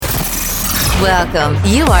Welcome.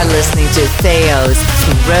 You are listening to Theo's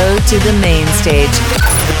Road to the Main Stage.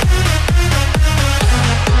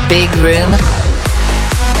 Big room,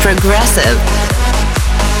 progressive,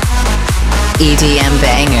 EDM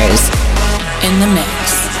bangers in the mix.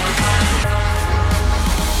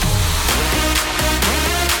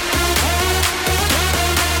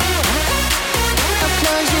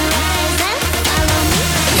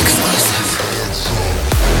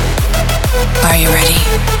 Are you ready?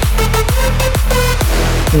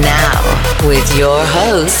 Now, with your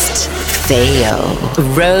host, Theo.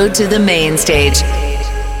 Road to the Main Stage.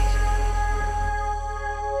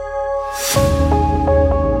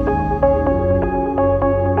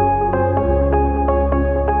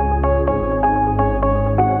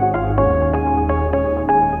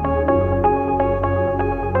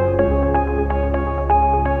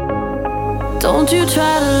 Don't you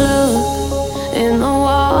try to look in the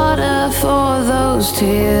water for those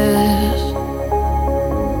tears.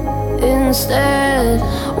 Instead,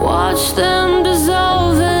 watch them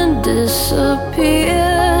dissolve and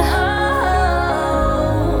disappear.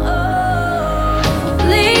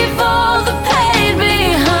 Leave all the pain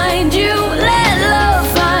behind you. Let love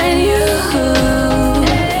find you.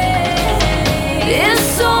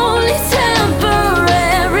 It's only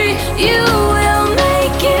temporary. You will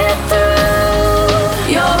make it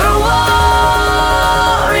through. You're a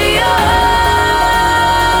warrior.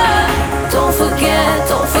 Don't forget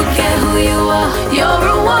who you are. You're a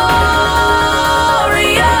warrior.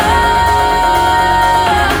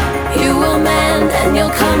 You will mend and you'll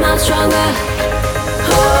come out stronger.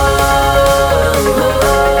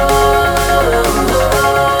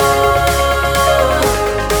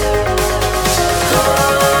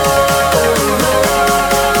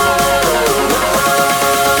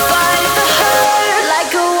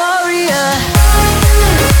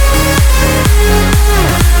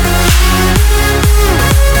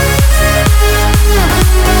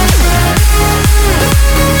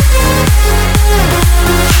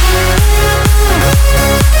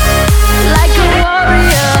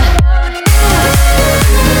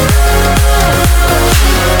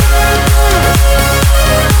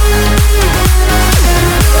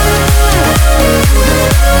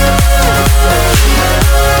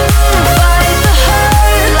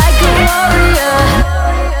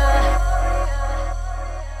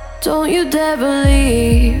 Don't you dare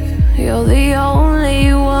believe you're the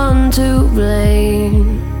only one to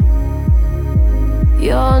blame.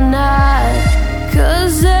 You're not,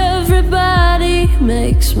 'cause everybody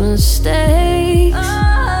makes mistakes.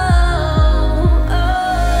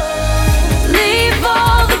 Leave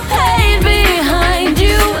all the pain behind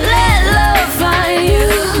you. Let love find you.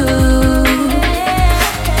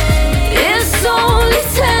 It's only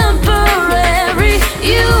temporary.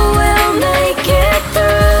 You will make it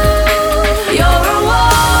through. You're a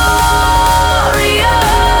warrior.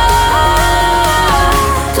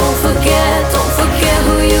 Don't forget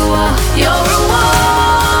who you are. You're a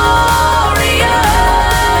warrior.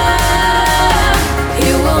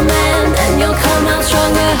 You will mend and you'll come out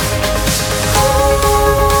stronger.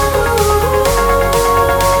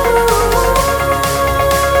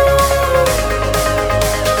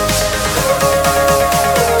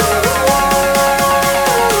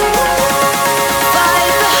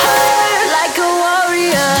 Fight the hurt like a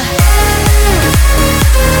warrior.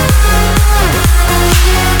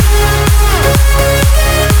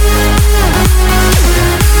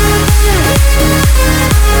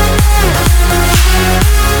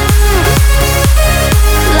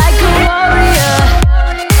 Like a warrior.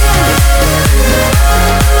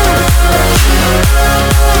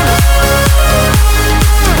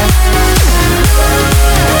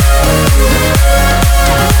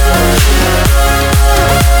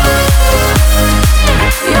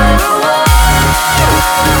 You're a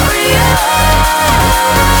warrior.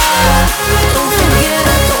 Don't forget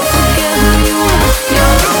who you are.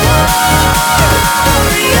 You're a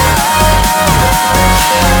warrior.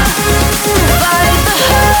 Fight the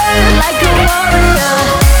hurt like a warrior.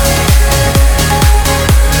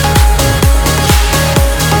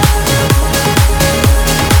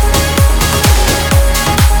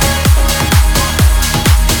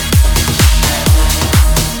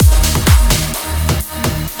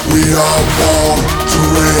 We are born to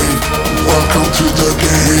reign. Welcome to the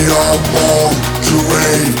game. We are born to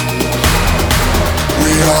reign.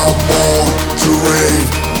 We are born to reign.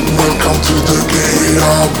 Welcome to the game. We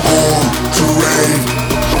are born to reign.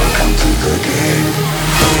 Welcome to the game.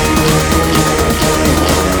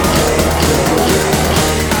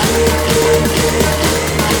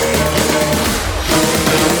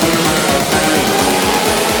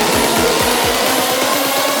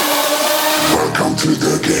 to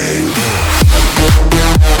the game.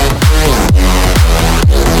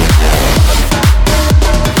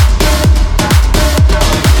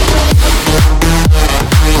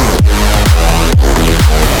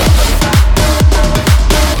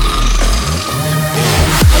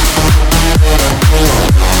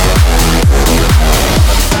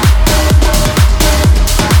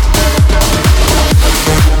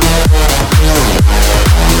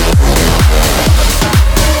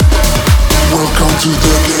 Welcome to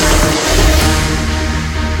the game.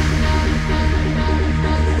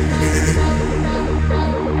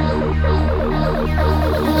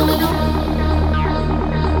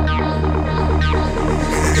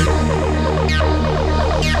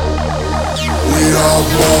 We are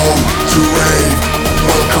born to rave.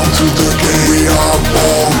 Welcome to the game. We are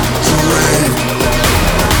born to rave.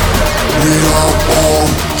 We are born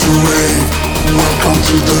to rave. Welcome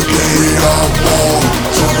to the game. We are born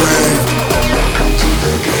to rave. Welcome to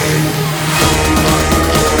the game.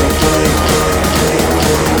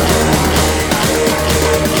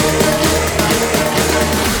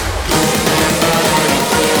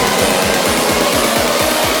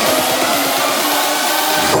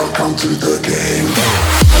 Welcome to the game.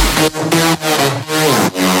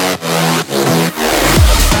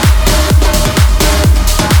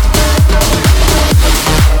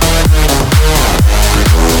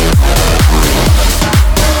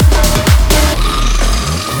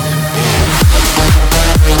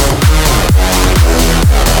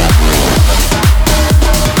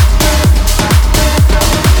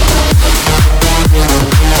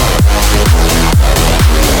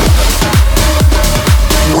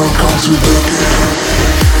 Welcome to the game.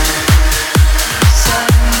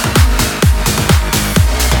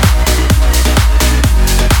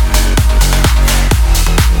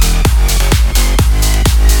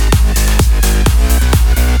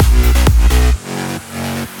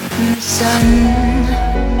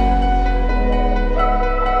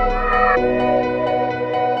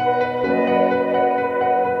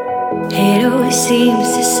 It always seems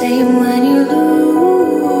the same when you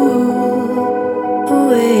lose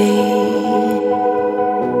away.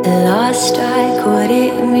 The lost strike, what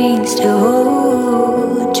it means to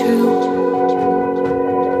hold true.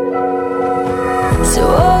 So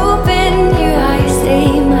open your eyes,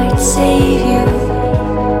 they might save you.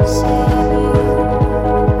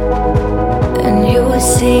 And you will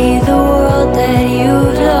see the world that you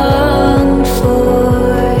longed for.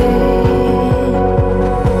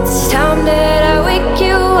 It's time that I wake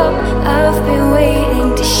you up. I've been waiting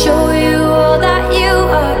to show you all that you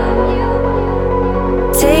are.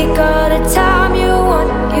 Take all the time you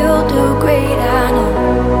want, you'll do great, I know.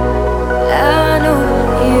 I know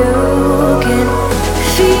you can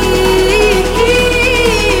feel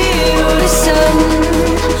the sun,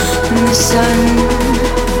 the sun.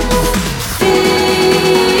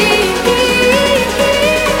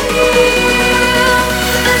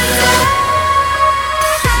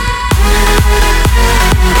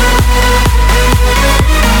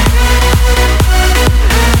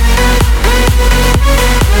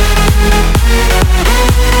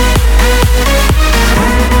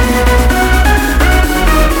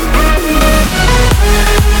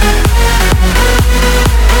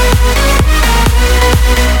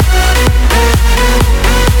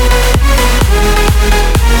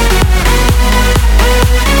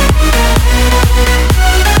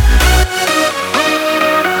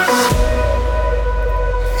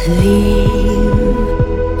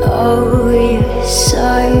 Leave all your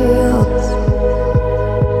sorrows.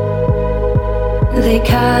 They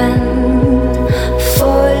can't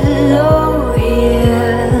follow you.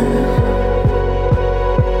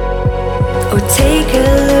 Oh, take a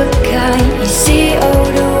look and you see all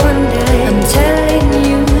the wonder. I'm telling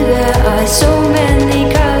you there are so many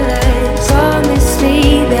colors. Promise me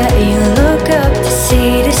that you look up to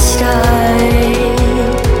see the stars.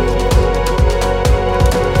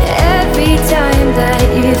 Every time that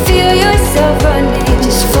you feel yourself running,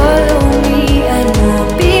 just follow me and we'll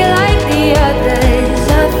be like the others.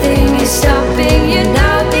 Nothing is stopping you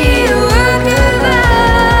now, be a work of art.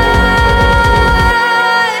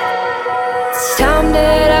 It's time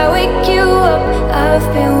that I wake you up. I've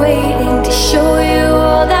been waiting to show you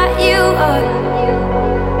all that you are.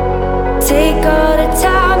 Take all the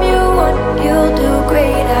time you want, you'll do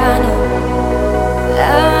great, I know.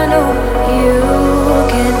 I know you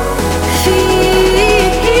can feel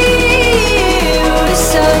the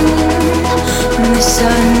sun, the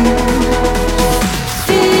sun.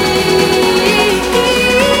 Feel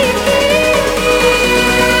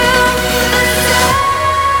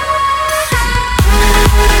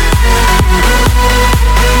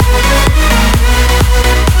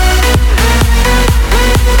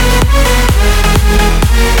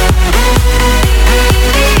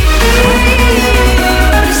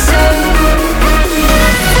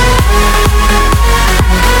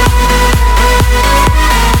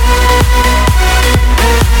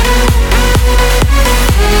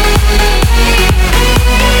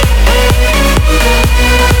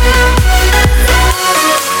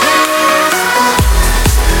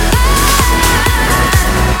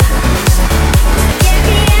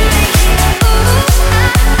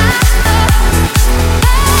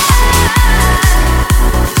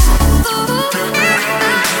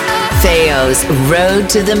Feo's Road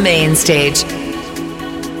to the Main Stage.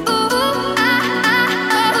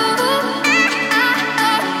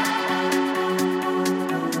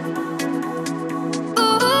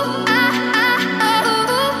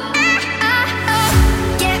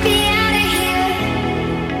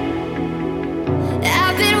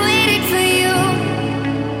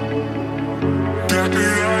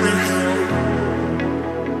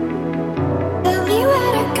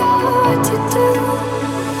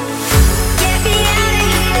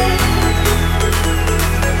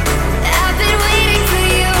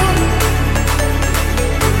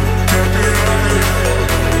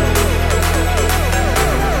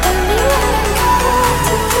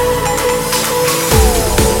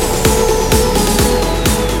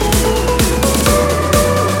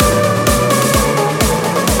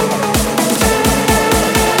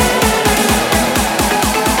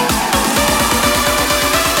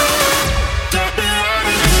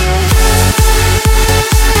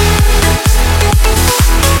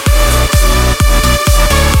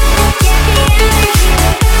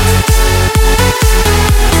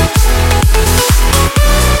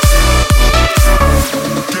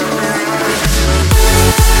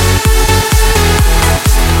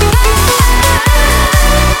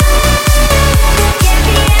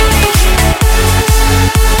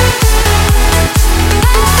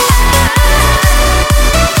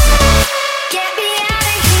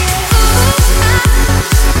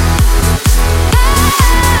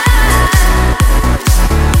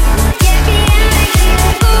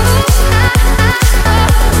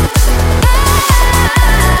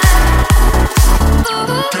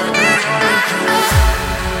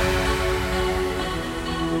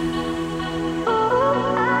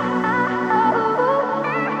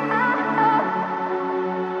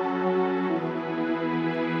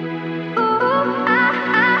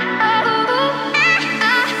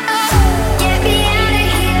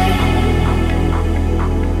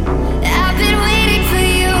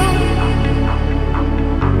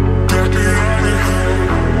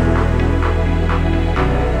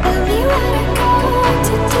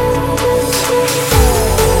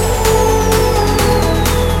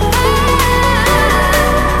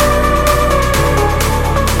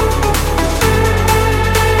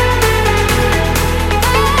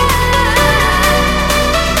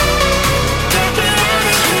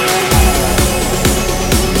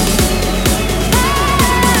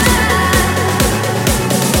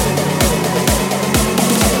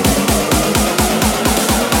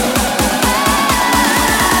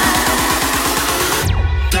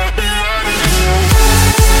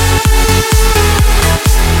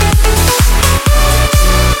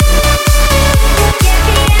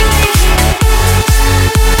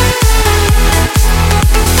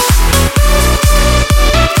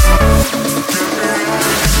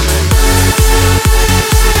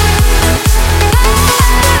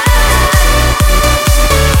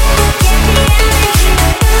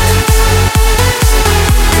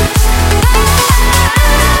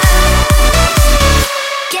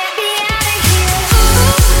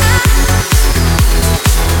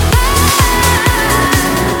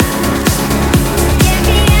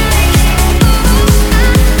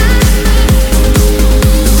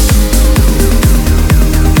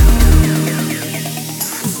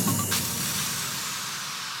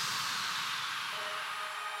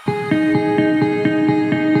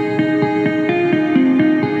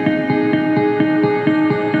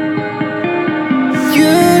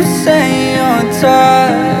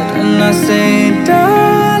 tired, and I say,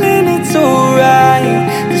 darling, it's alright.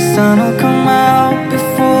 The sun will come out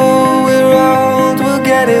before we're old, we'll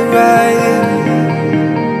get it right.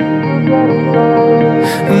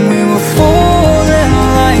 And we were falling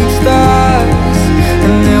like stars,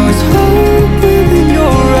 and there was hope within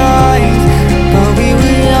your eyes. But we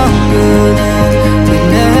were younger then, we'd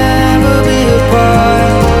never be apart.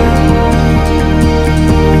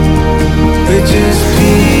 We're just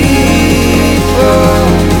people,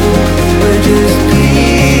 we're just people.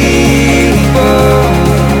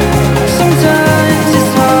 Sometimes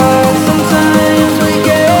it's hard, sometimes we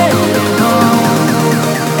get it. No,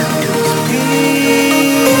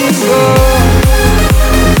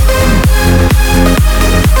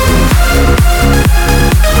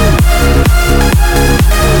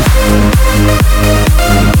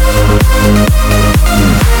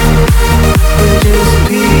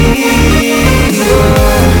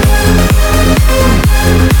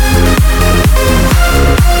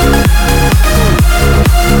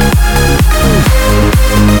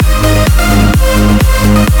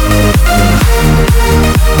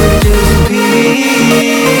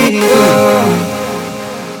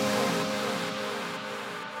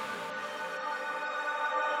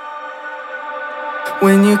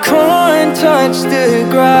 touch the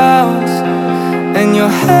ground and your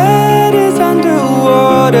head is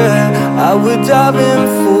underwater, I would dive in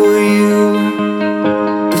for you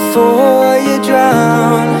before you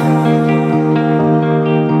drown.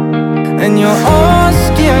 And you're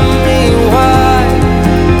asking me why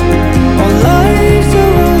our life's a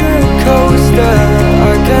roller coaster.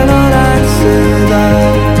 I cannot answer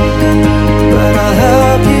that, but I'll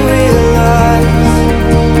help you realize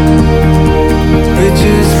we're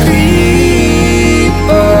just people.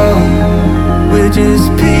 We're just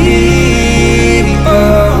people.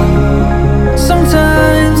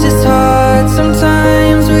 Sometimes it's hard,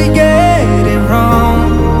 sometimes we get it wrong.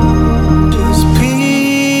 Just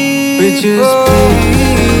people. We're just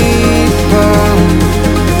people.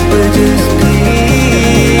 We're just people.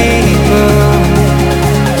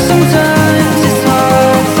 Sometimes it's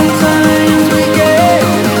hard, sometimes we get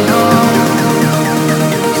it wrong.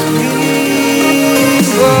 Just people.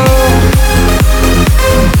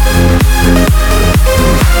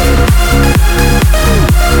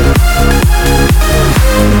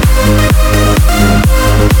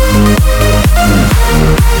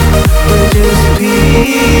 We're just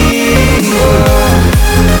people.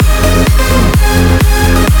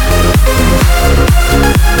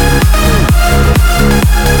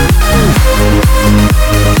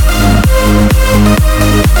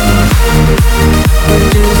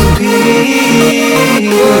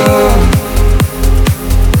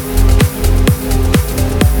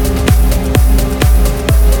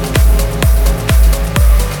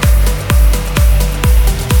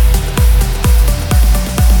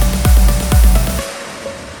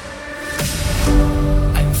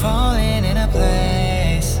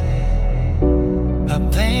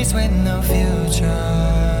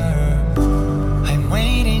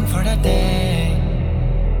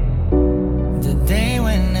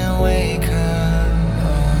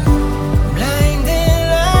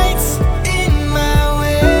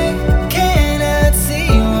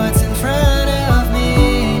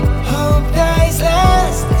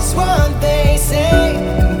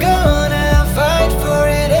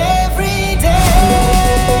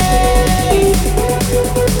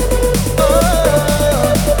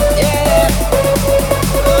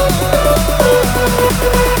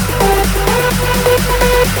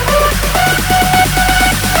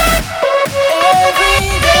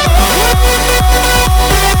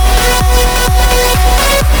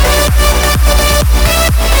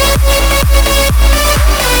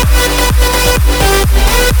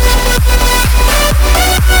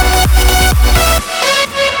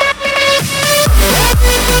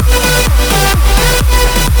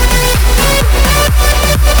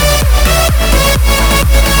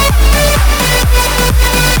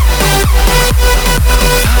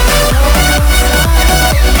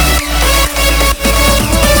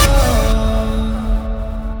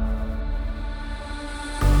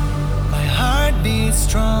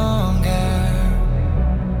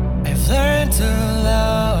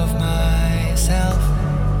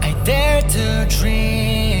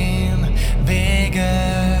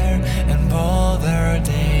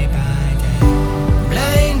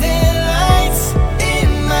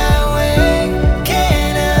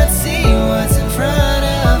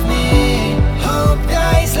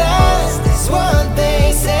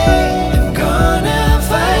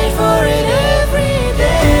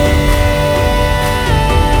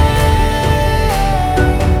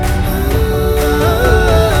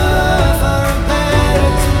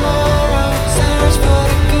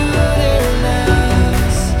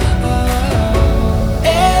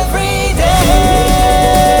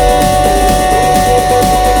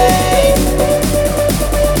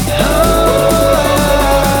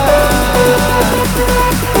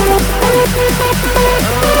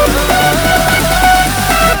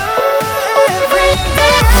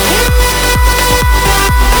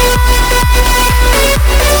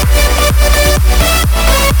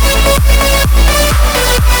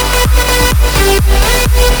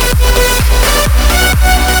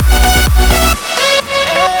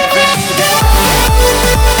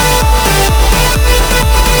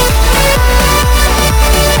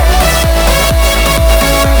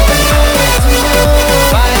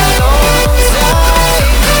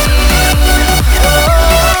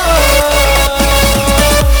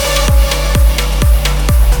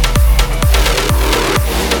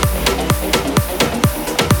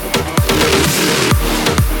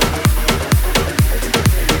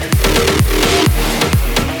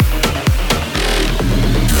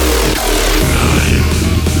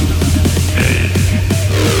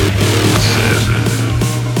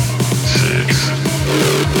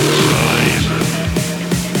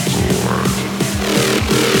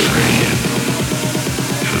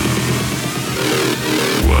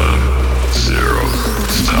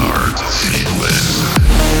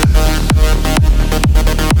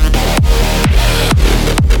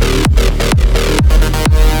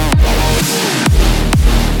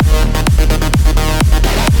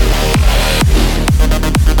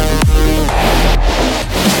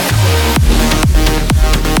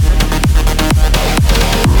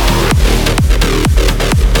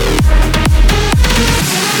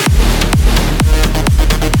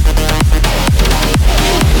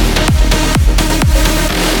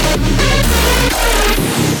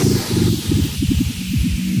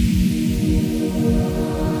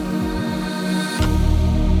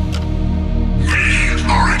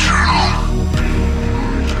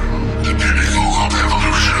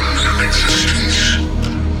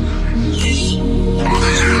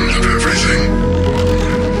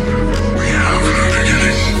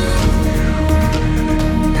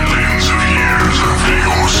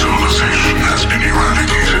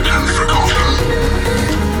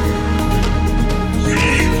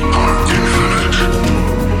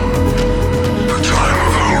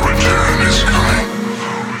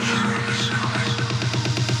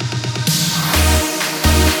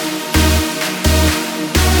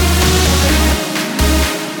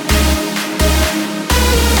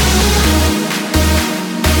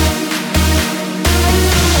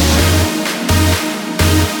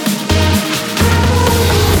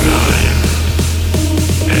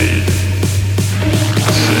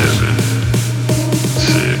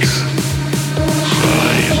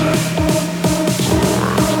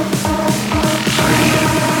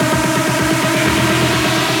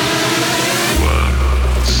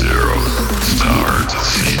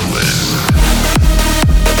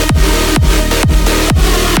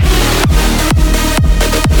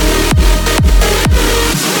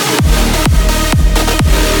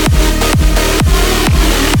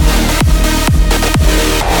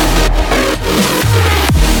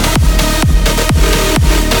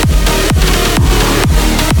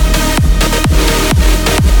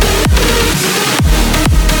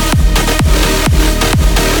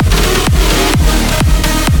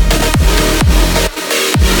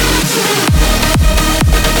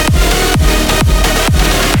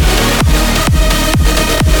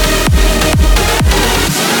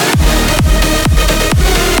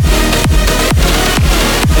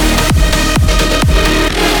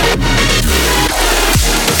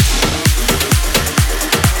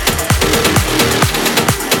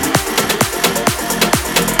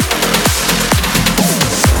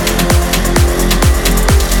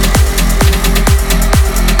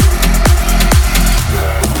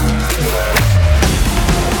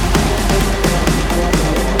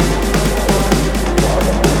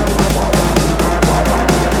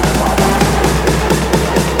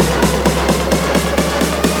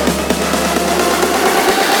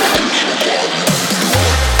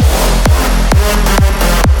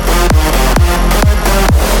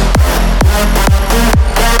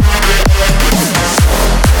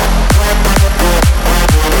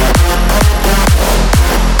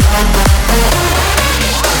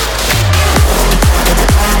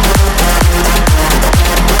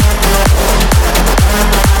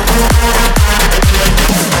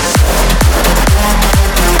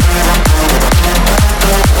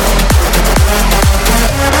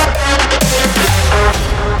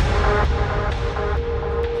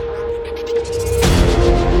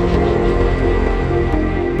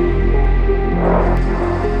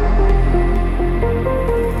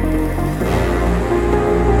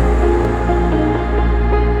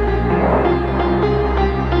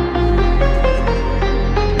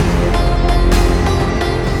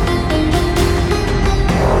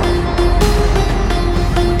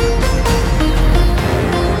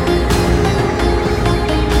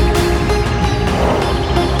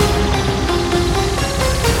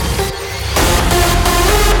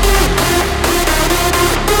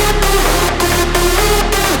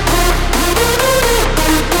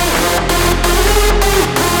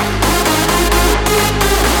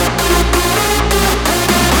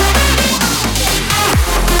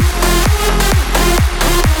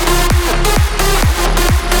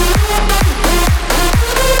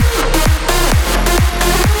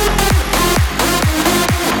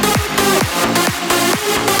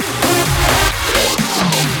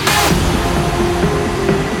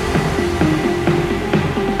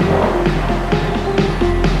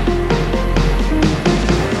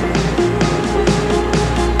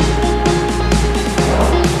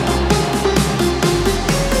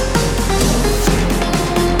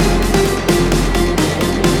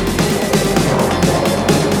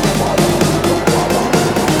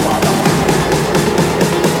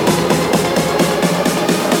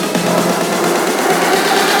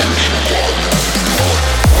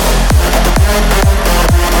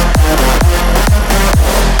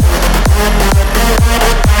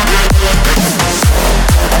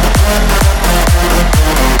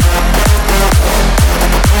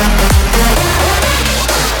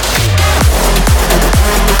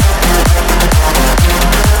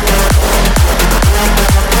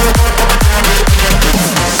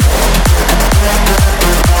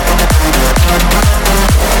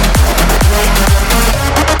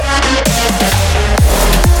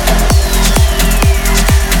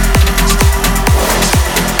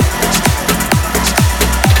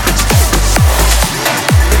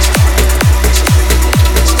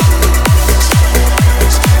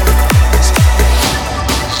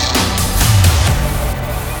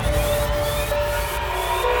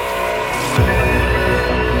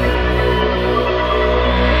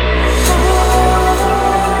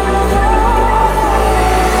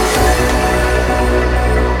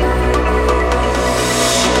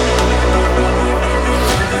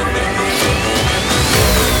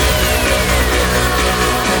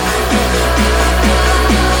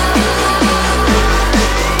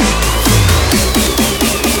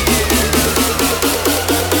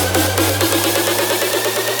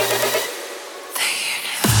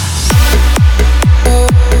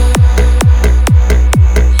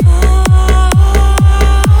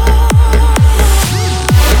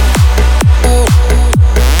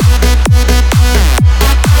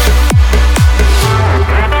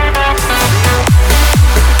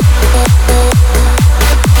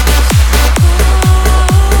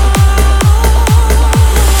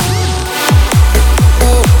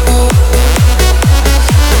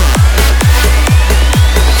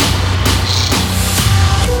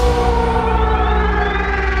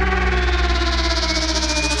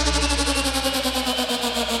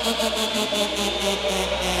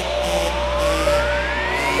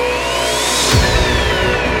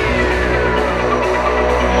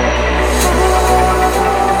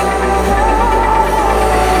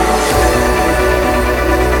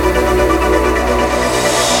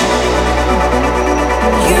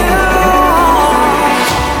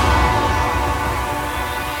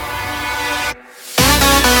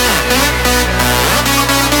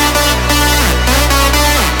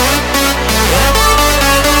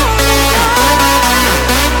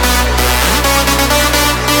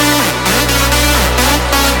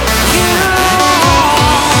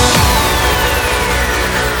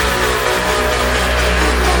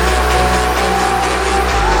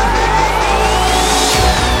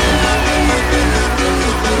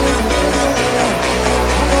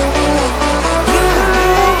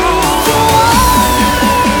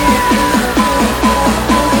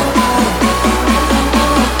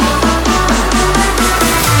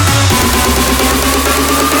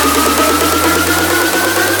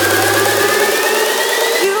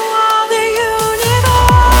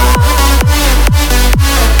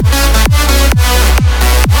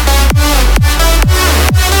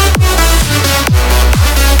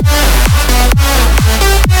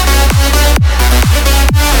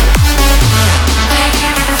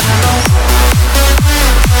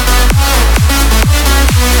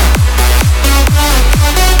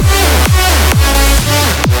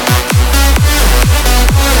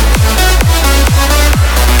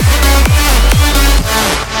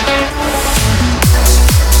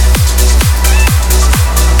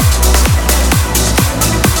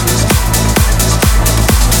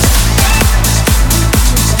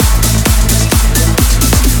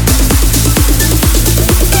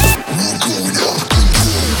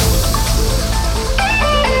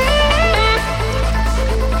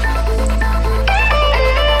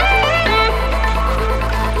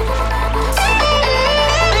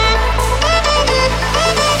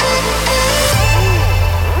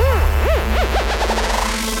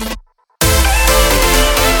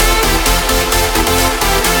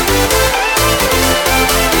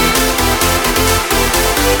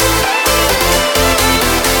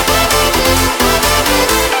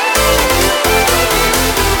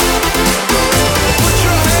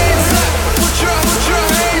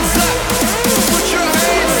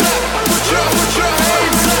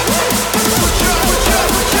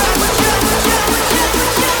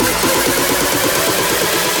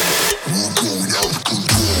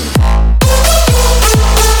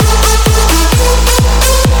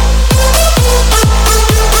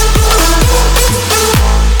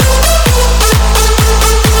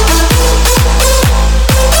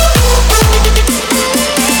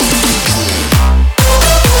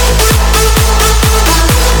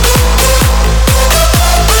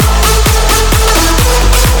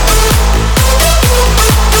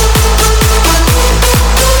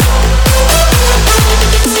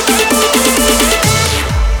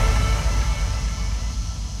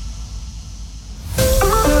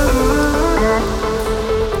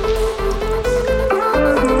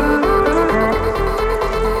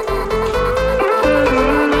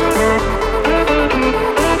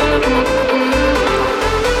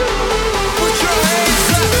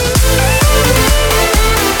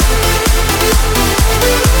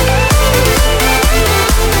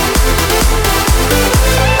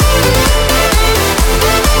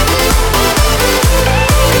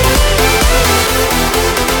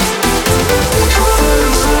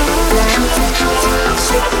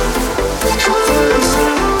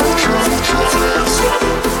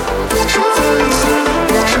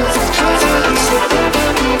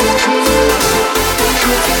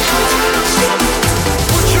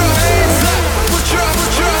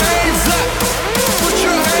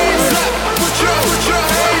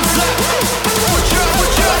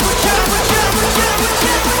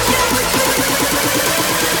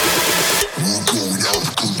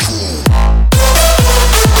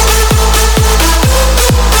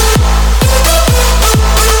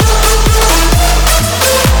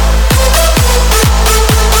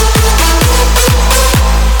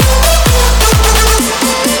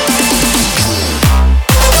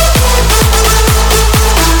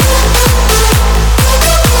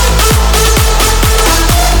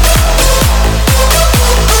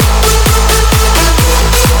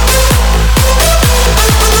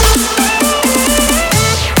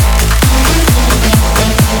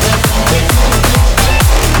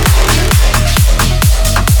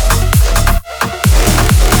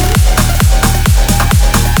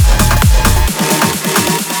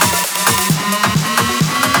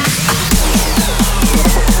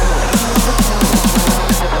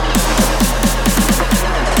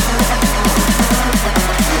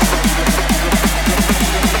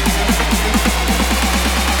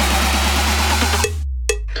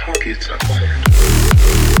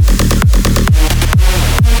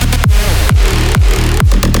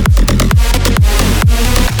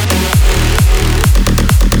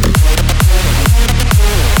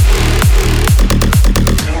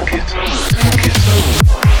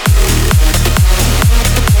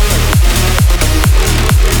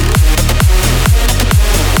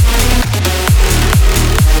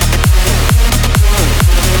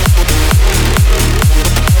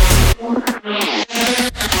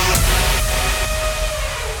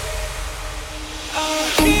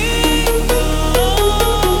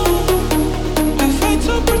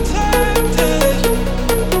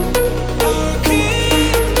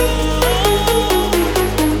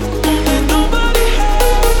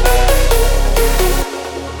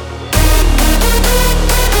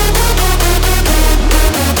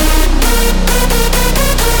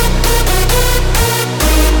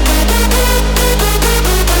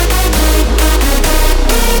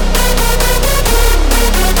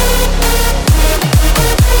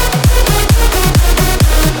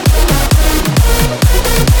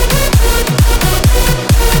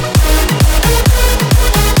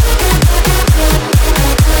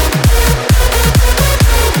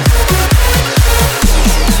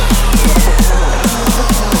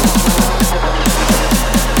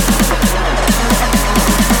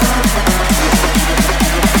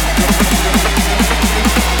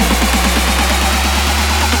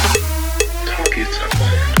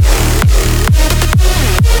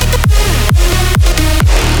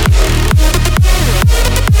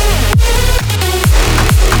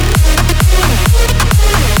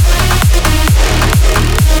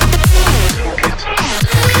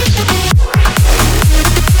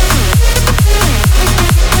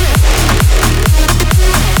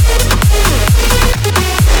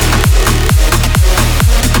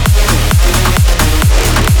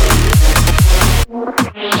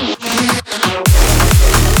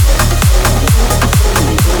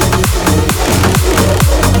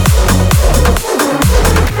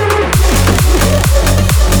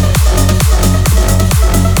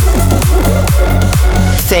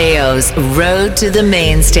 Feo's Road to the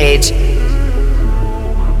Main Stage.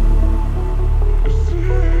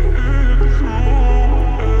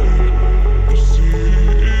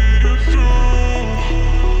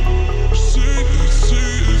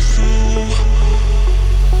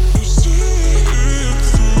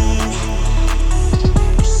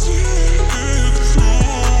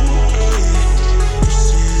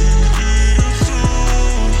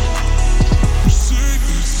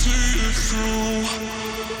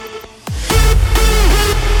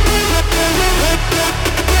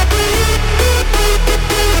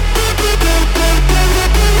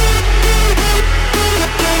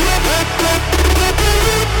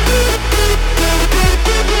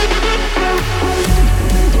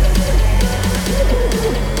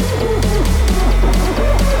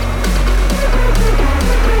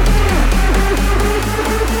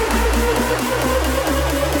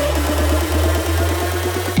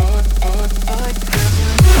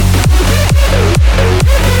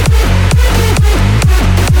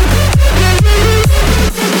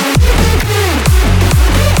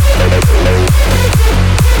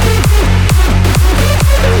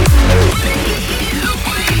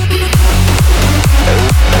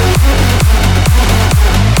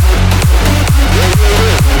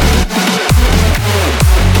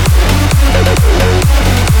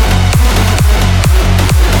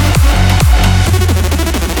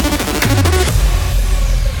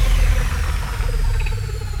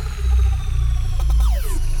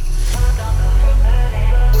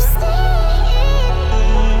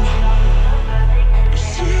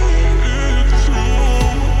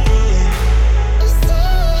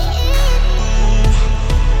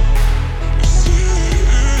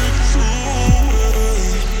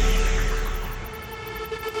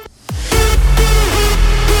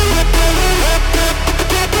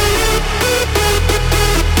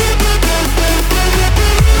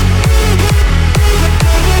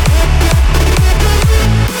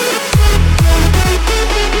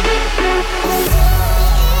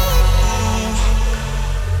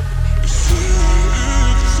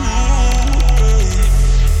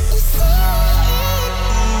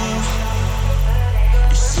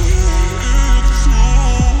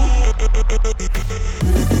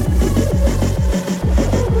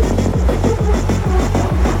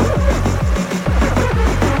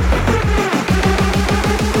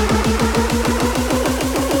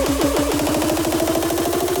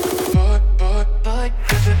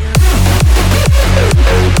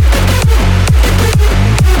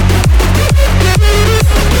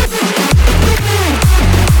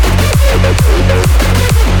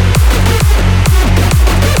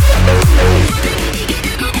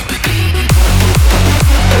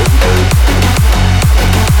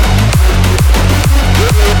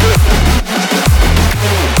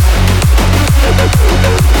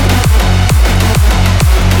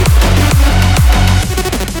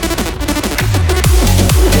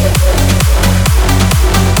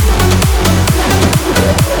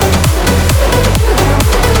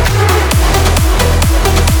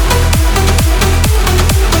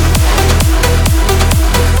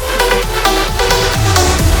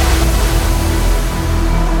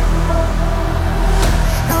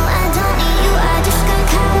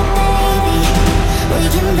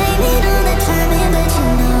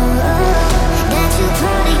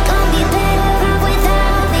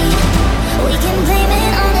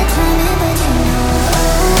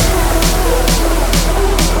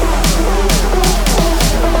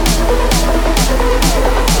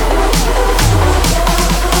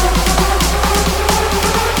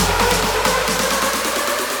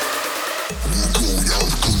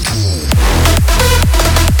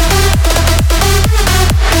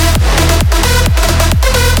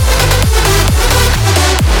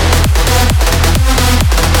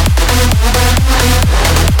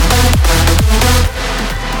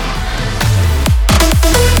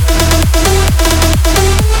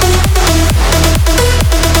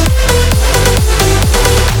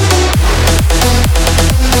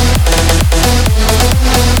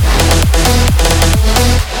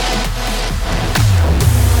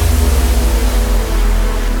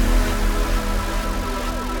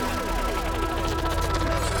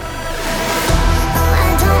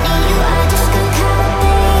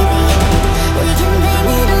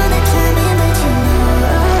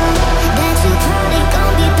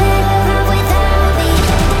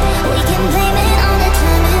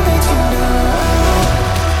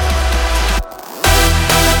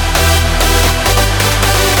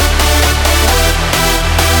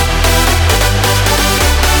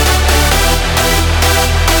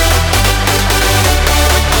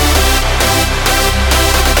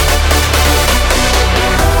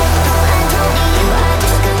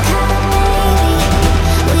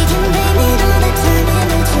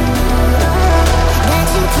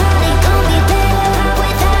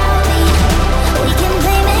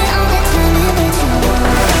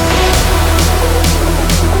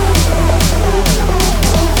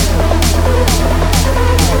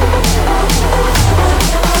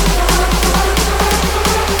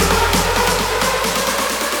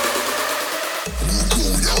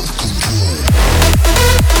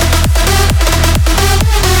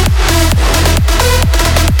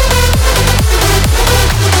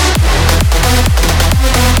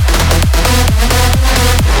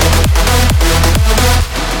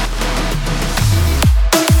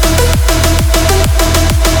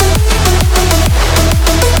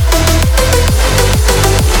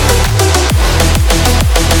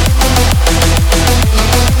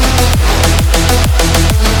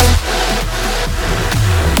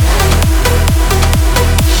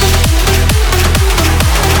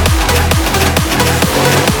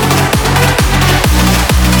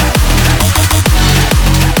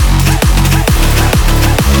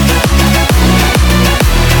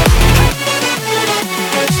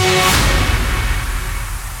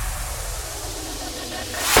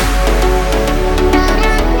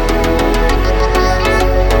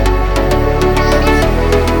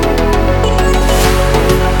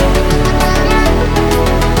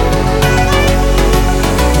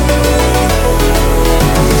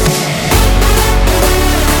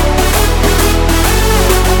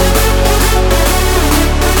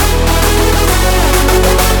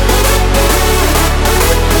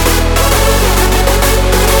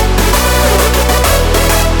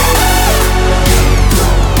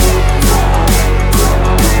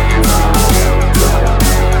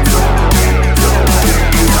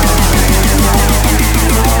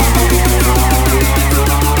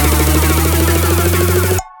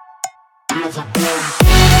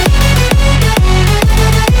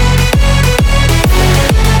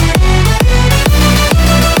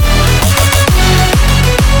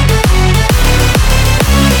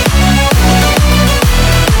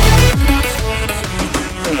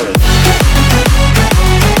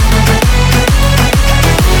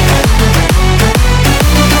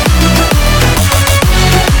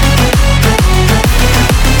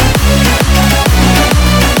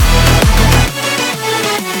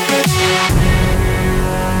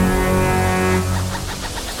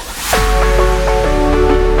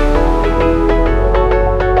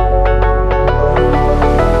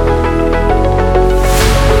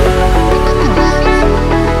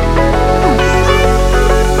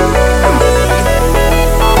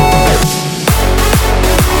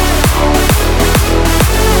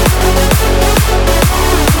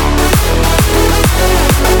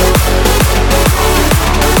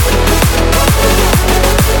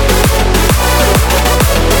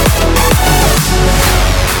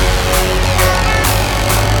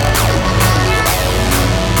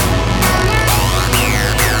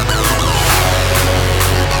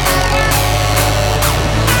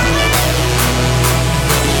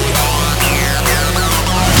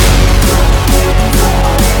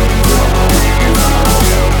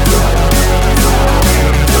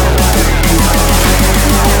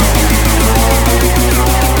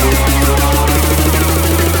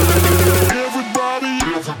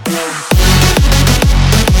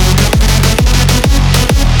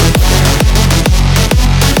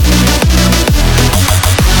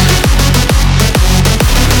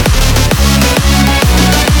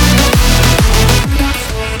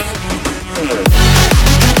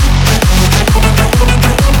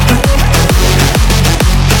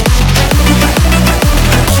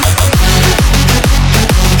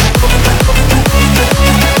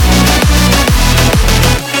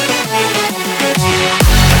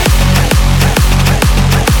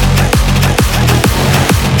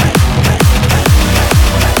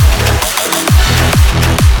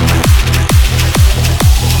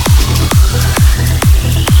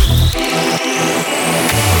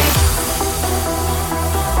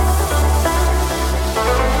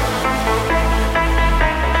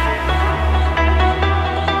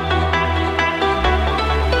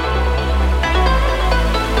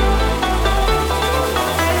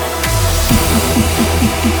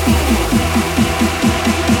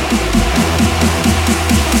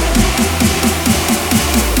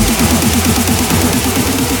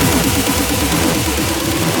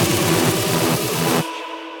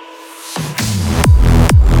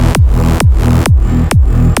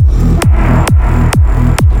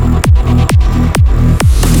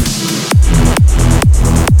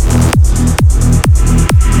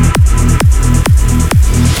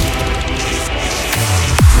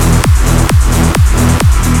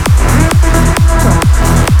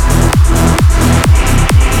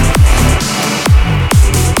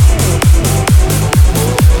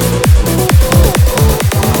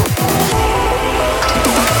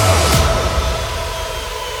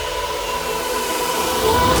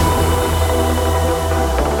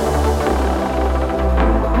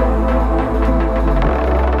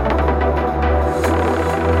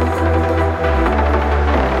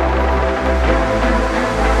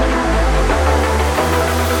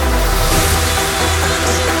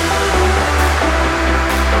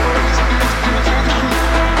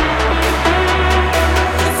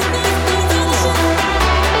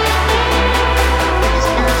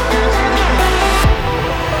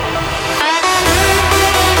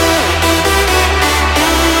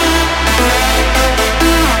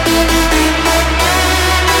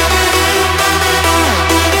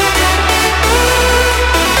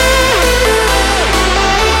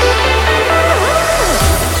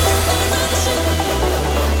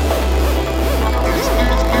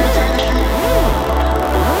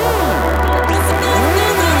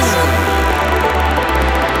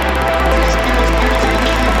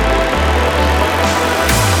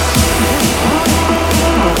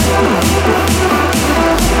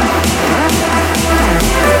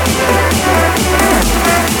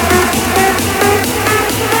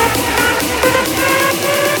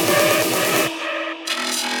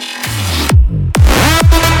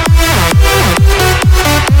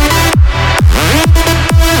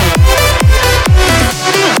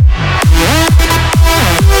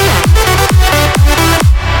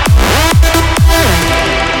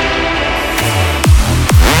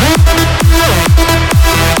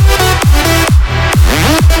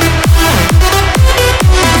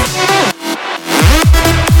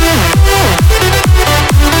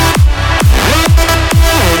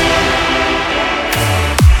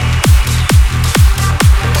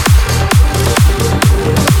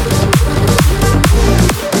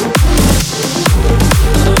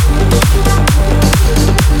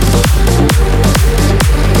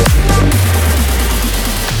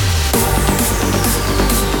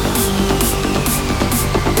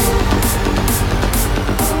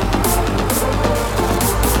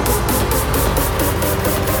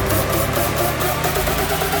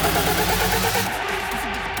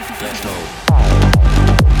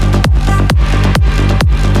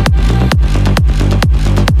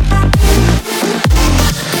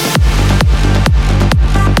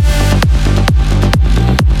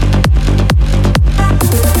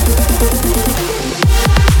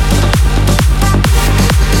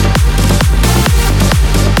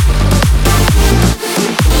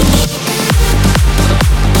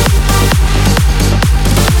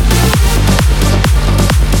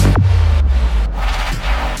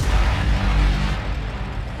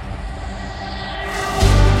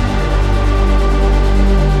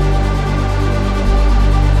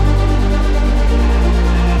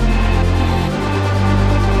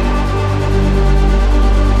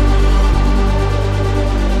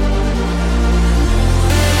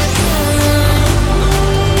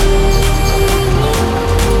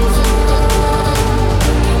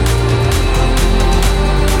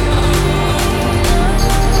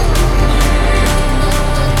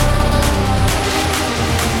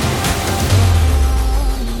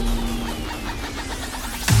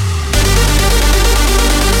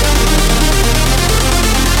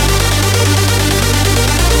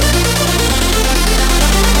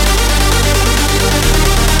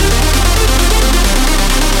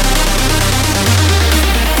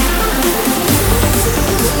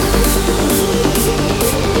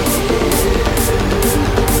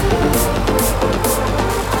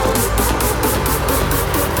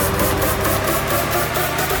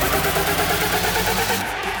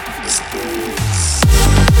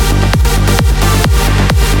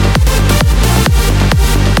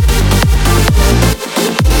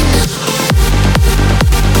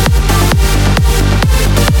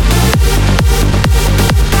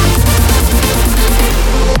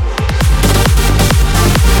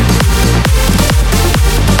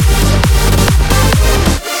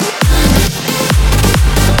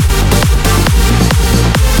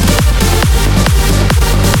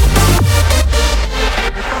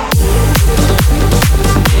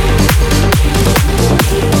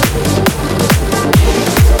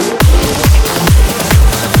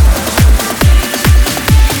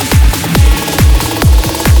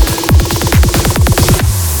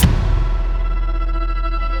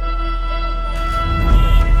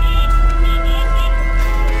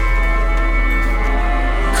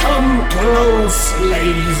 close,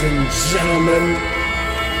 ladies and gentlemen.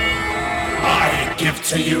 I give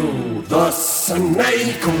to you the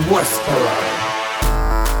Snake Whisperer.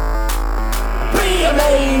 Be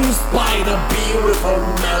amazed by the beautiful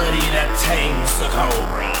melody that tames the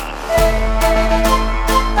cobra.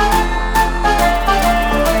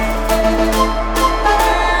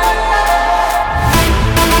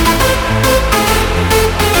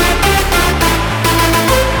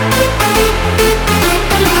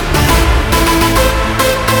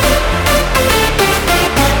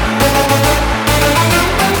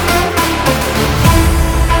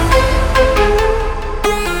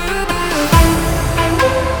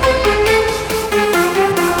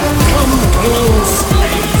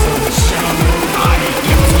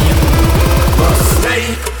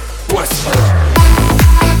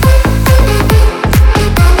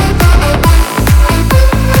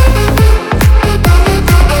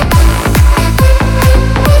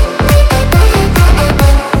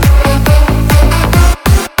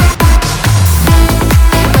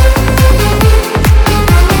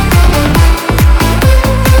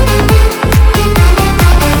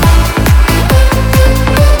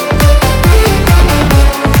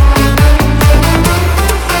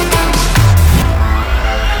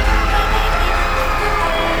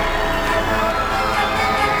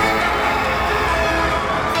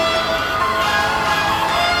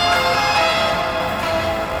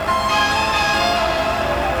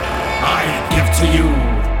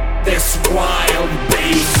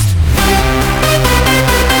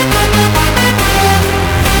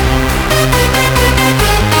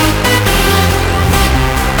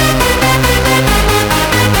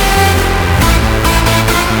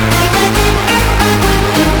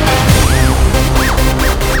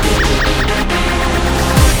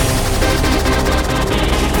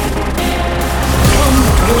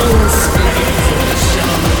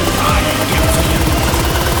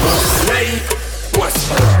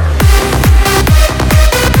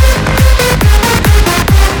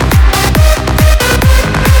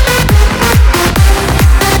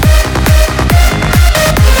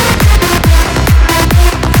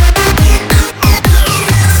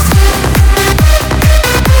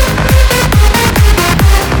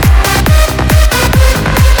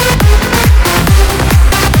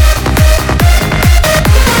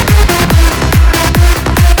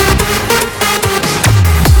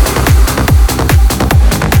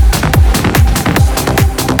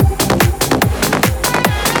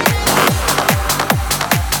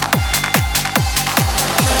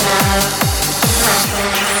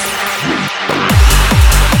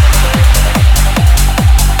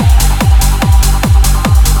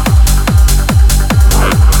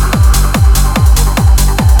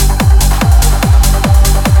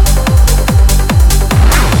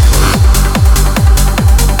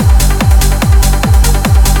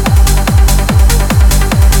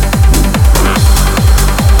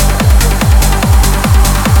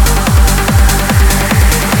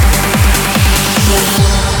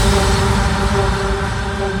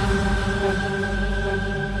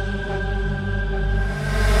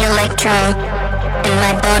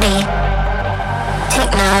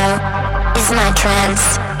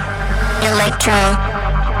 Electro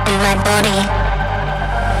in my body.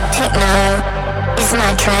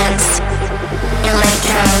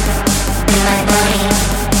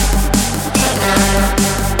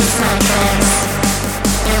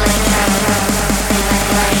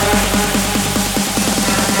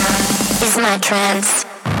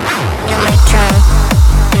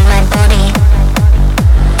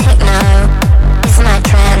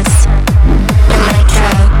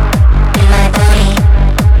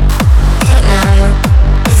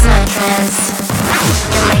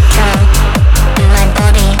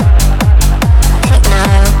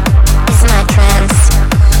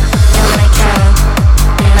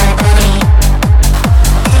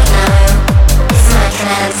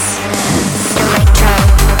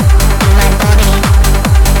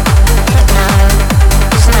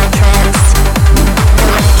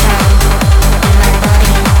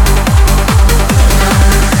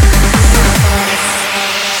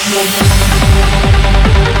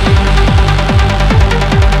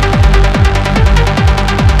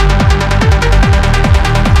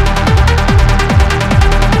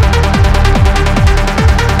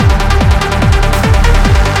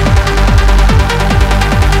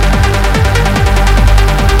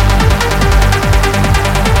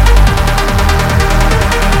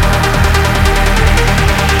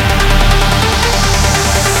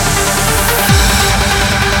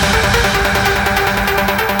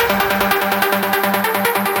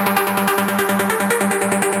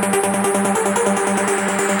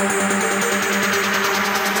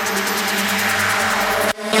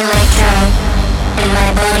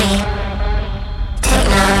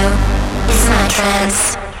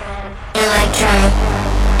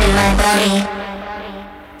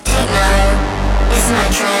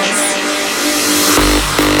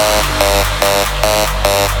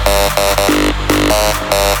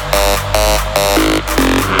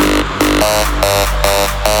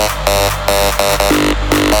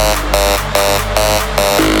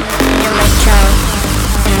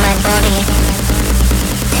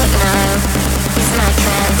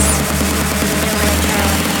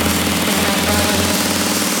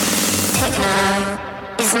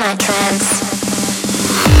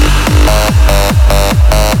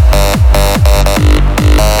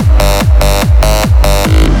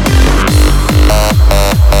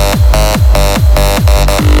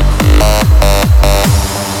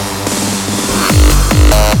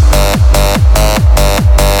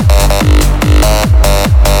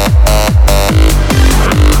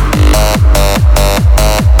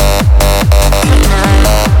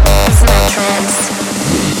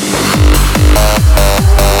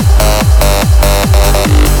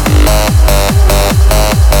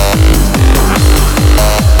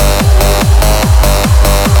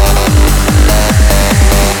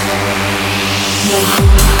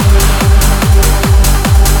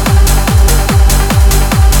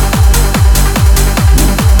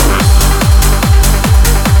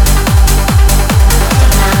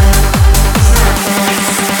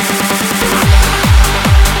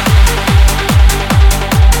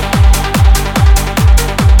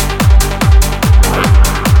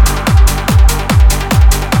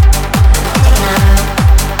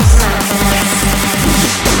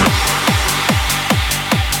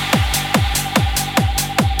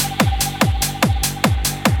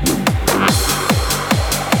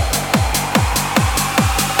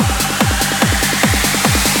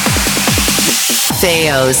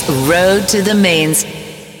 Theo's Road to the Mains